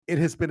It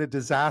has been a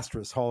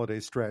disastrous holiday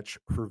stretch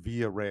for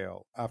Via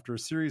Rail after a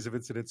series of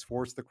incidents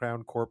forced the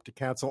Crown Corp to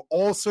cancel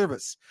all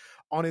service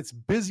on its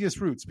busiest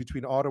routes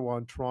between Ottawa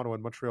and Toronto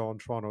and Montreal and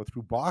Toronto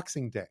through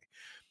Boxing Day.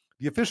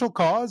 The official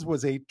cause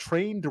was a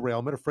train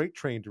derailment, a freight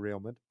train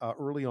derailment,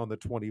 early on the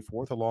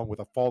 24th, along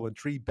with a fallen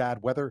tree,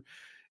 bad weather,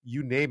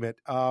 you name it.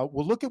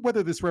 We'll look at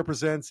whether this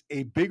represents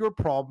a bigger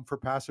problem for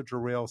passenger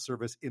rail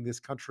service in this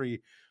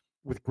country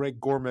with Greg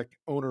Gormick,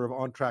 owner of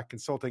On Track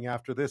Consulting,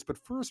 after this. But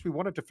first, we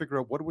wanted to figure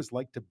out what it was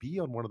like to be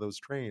on one of those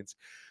trains.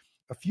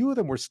 A few of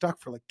them were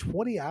stuck for like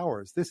 20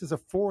 hours. This is a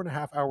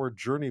 4.5-hour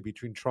journey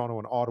between Toronto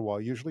and Ottawa,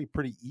 usually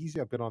pretty easy.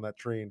 I've been on that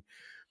train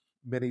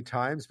many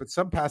times, but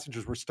some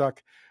passengers were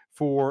stuck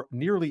for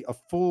nearly a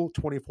full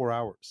 24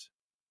 hours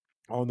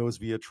on those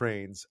Via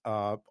trains,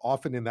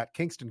 often in that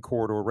Kingston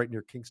corridor, right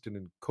near Kingston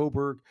and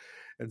Coburg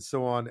and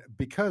so on,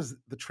 because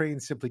the train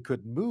simply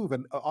couldn't move.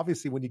 And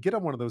obviously, when you get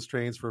on one of those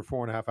trains for a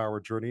 4.5-hour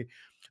journey,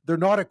 they're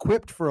not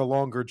equipped for a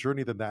longer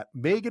journey than that.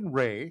 Meaghan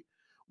Wray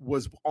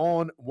was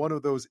on one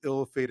of those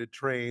ill-fated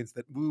trains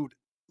that moved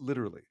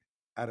literally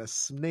at a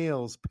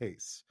snail's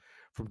pace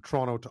from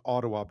Toronto to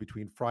Ottawa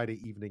between Friday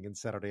evening and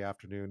Saturday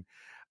afternoon.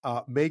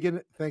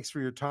 Meaghan, thanks for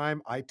your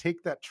time. I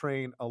take that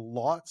train a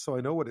lot, so I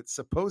know what it's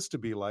supposed to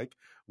be like.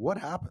 What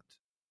happened?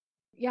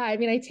 Yeah, I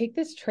mean, I take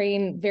this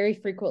train very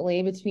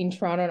frequently between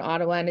Toronto and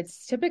Ottawa, and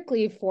it's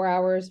typically 4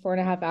 hours,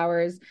 4.5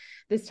 hours.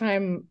 This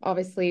time,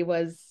 obviously,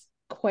 was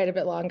quite a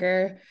bit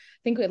longer.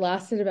 I think it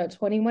lasted about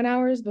 21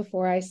 hours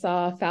before I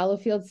saw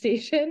Fallowfield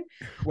Station.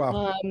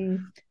 Wow.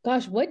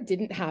 Gosh, what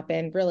didn't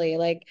happen, really?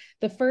 Like,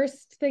 the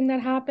first thing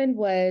that happened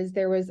was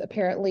there was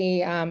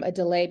apparently a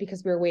delay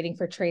because we were waiting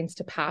for trains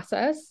to pass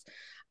us.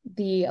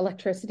 The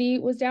electricity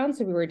was down,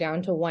 so we were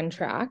down to one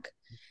track.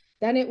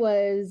 Then it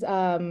was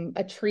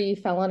a tree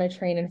fell on a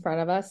train in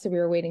front of us, so we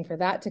were waiting for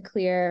that to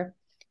clear.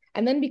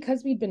 And then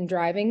because we'd been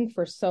driving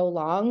for so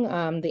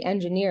long, the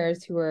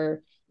engineers who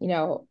were,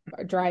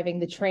 driving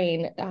the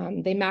train,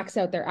 they maxed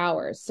out their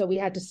hours. So we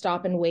had to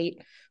stop and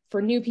wait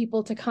for new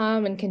people to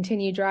come and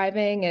continue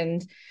driving.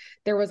 And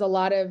there was a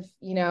lot of,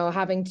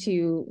 having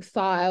to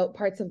thaw out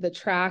parts of the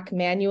track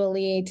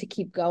manually to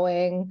keep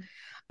going.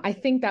 I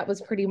think that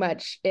was pretty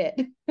much it.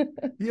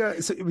 Yeah.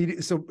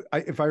 So,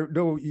 if I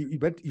know,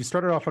 you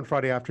started off on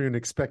Friday afternoon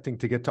expecting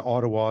to get to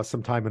Ottawa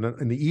sometime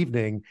in the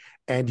evening,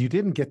 and you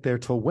didn't get there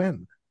till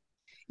when?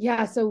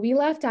 Yeah, so we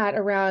left at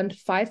around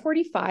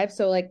 5:45,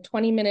 so like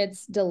 20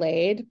 minutes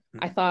delayed.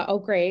 I thought, oh,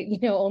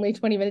 great, only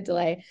 20-minute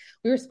delay.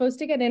 We were supposed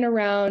to get in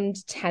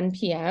around 10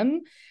 p.m.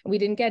 We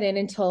didn't get in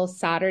until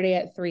Saturday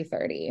at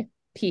 3:30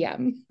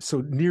 p.m.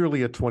 So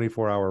nearly a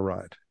 24-hour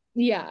ride.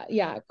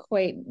 Yeah,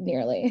 quite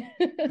nearly.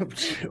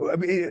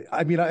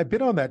 I mean, I've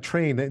been on that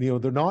train,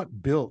 and they're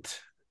not built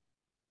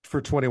for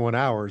 21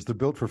 hours. They're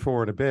built for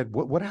 4 and a bit.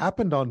 What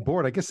happened on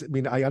board?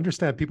 I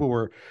understand people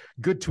were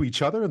good to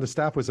each other and the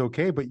staff was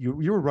okay, but you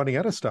were running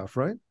out of stuff,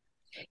 right?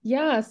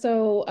 Yeah.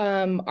 So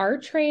our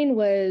train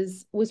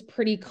was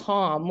pretty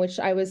calm, which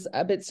I was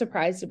a bit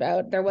surprised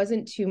about. There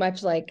wasn't too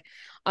much like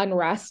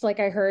unrest like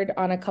I heard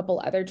on a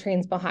couple other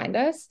trains behind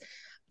us.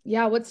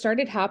 Yeah. What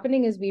started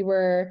happening is we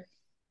were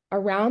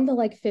around the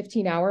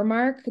 15-hour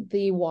mark,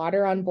 the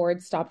water on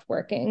board stopped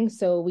working.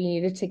 So we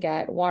needed to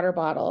get water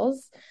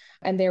bottles,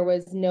 and there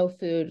was no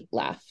food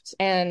left.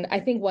 And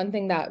I think one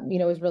thing that,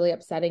 was really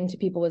upsetting to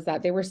people was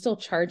that they were still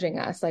charging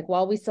us,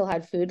 while we still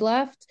had food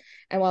left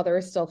and while there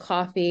was still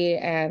coffee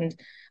and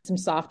some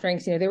soft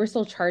drinks, they were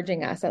still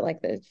charging us at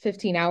the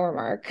 15-hour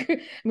mark.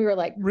 We were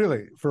like,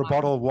 really? For a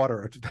bottle of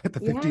water at the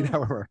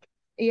 15-hour mark?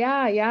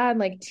 Yeah.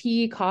 And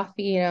tea,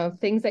 coffee,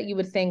 things that you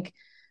would think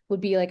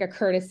would be a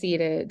courtesy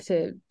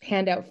to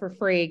hand out for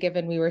free,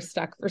 given we were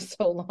stuck for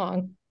so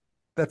long.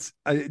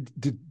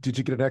 Did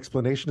you get an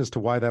explanation as to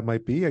why that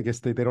might be? I guess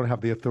they don't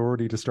have the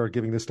authority to start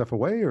giving this stuff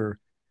away, or?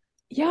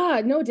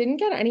 Yeah, no, didn't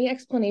get any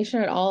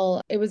explanation at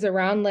all. It was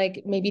around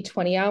maybe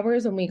 20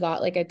 hours when we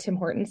got a Tim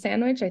Hortons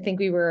sandwich. I think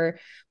we were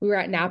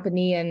at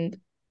Napanee, and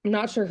I'm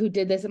not sure who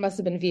did this. It must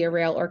have been Via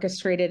Rail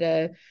orchestrated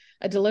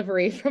a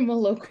delivery from a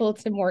local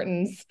Tim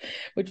Hortons,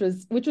 which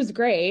was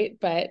great,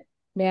 but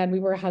man, we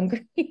were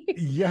hungry.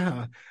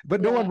 Yeah,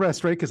 but no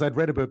unrest, right? Because I'd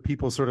read about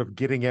people sort of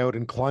getting out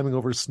and climbing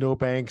over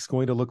snowbanks,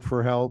 going to look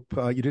for help.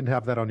 You didn't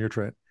have that on your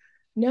train?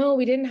 No,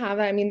 we didn't have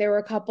that. I mean, there were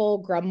a couple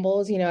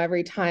grumbles,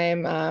 every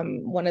time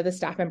one of the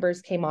staff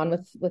members came on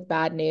with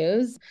bad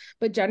news.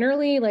 But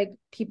generally,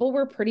 people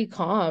were pretty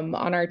calm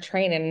on our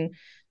train, and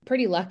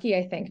pretty lucky,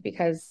 I think,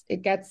 because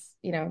it gets,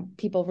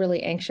 people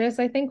really anxious,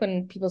 I think,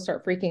 when people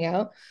start freaking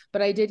out.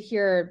 But I did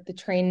hear the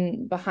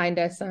train behind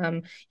us.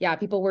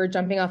 People were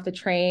jumping off the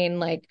train,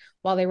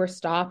 while they were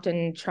stopped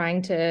and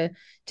trying to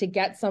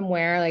get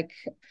somewhere.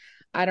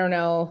 I don't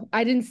know.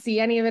 I didn't see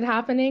any of it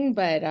happening,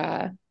 but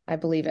I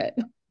believe it.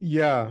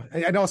 Yeah.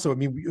 And also, I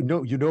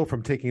mean,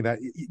 from taking that,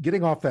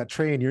 getting off that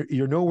train,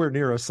 you're nowhere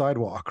near a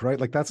sidewalk,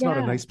 right? That's not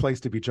a nice place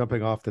to be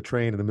jumping off the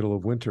train in the middle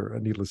of winter,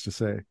 needless to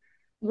say.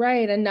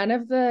 Right. And none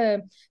of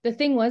the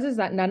thing was is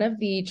that none of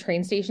the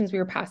train stations we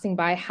were passing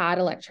by had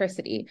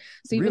electricity.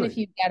 So even if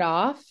Really? you get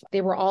off, they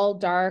were all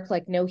dark,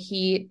 like no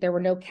heat, there were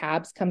no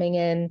cabs coming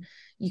in.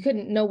 You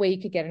couldn't, no way you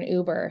could get an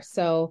Uber.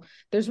 So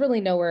there's really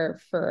nowhere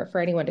for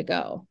anyone to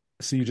go.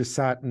 So you just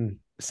sat and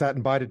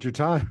bided your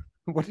time.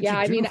 What did Yeah, you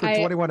I do mean, for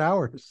 21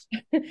 hours?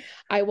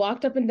 I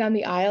walked up and down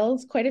the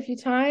aisles quite a few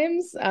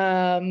times.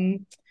 That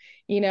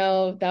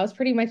was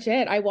pretty much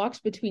it. I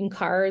walked between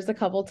cars a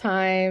couple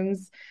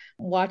times,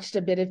 watched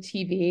a bit of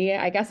TV.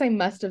 I guess I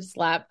must have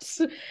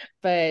slept,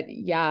 but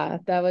yeah,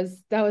 that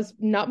was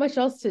not much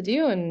else to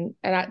do. And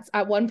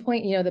at one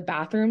point, the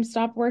bathroom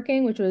stopped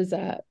working, which was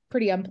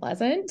pretty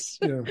unpleasant.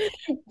 Yeah.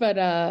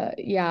 But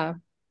yeah.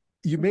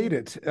 You made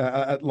it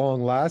at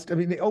long last. I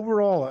mean, the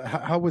overall,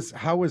 how was?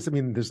 I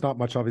mean, there's not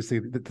much obviously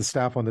that the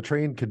staff on the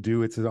train could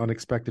do. It's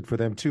unexpected for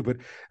them too. But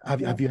have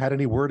Yeah. have you had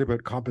any word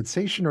about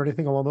compensation or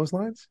anything along those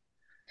lines?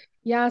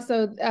 Yeah,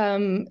 so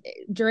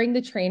during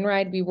the train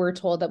ride, we were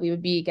told that we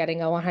would be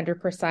getting a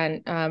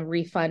 100%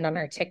 refund on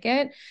our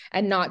ticket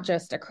and not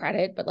just a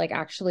credit, but like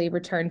actually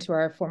returned to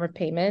our form of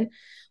payment,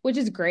 which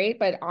is great.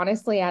 But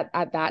honestly, at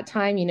that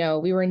time,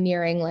 we were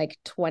nearing like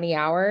 20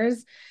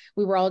 hours.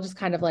 We were all just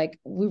kind of like,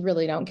 we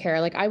really don't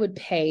care. Like I would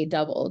pay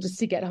double just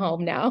to get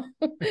home now,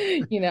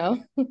 you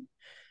know?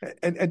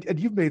 And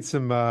you made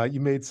some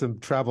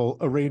travel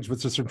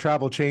arrangements or some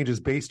travel changes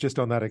based just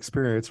on that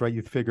experience, right?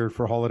 You figured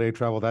for holiday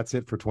travel, that's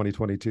it for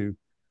 2022.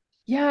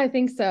 Yeah, I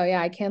think so.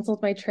 Yeah, I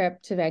canceled my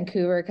trip to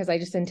Vancouver because I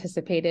just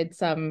anticipated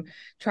some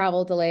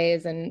travel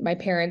delays, and my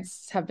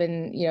parents have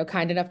been,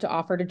 kind enough to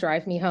offer to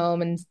drive me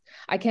home, and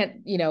I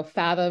can't,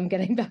 fathom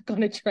getting back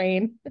on a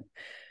train.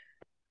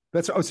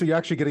 So you're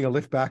actually getting a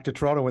lift back to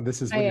Toronto when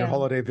this is I when your am.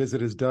 holiday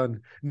visit is done.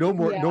 No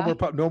more, no Yeah.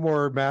 more, no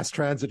more mass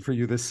transit for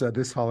you this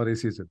holiday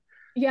season.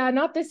 Yeah,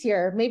 not this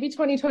year. Maybe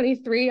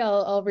 2023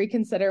 I'll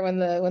reconsider when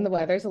the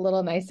weather's a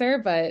little nicer,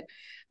 but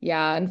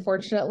yeah,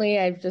 unfortunately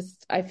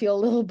I feel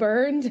a little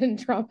burned and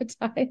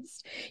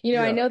traumatized. I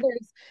Yeah. know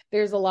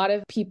there's a lot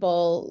of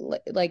people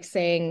like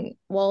saying,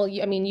 "Well,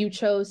 I mean, you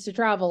chose to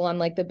travel on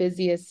like the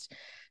busiest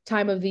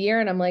time of the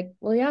year." And I'm like,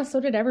 "Well, yeah, so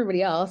did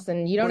everybody else,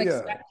 and you don't Well, yeah.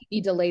 expect to be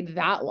delayed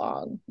that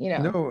long."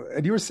 No,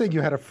 and you were saying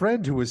you had a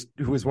friend who was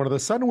one of the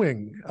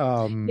Sunwing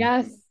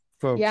Yes.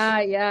 folks. Yeah,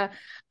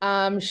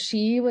 yeah.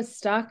 She was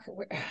stuck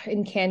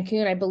in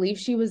Cancun. I believe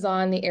she was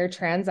on the Air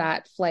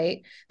Transat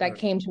flight that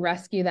came to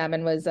rescue them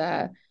and was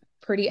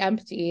pretty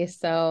empty.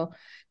 So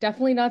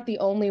definitely not the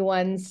only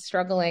ones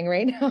struggling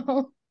right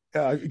now.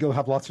 You'll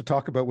have lots to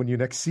talk about when you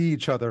next see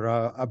each other.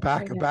 I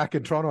Back know. back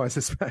in Toronto, I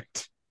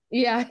suspect.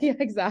 Yeah, yeah,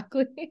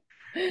 exactly.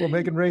 Well,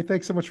 Meaghan Wray,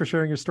 thanks so much for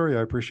sharing your story.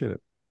 I appreciate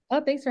it.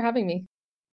 Oh, thanks for having me.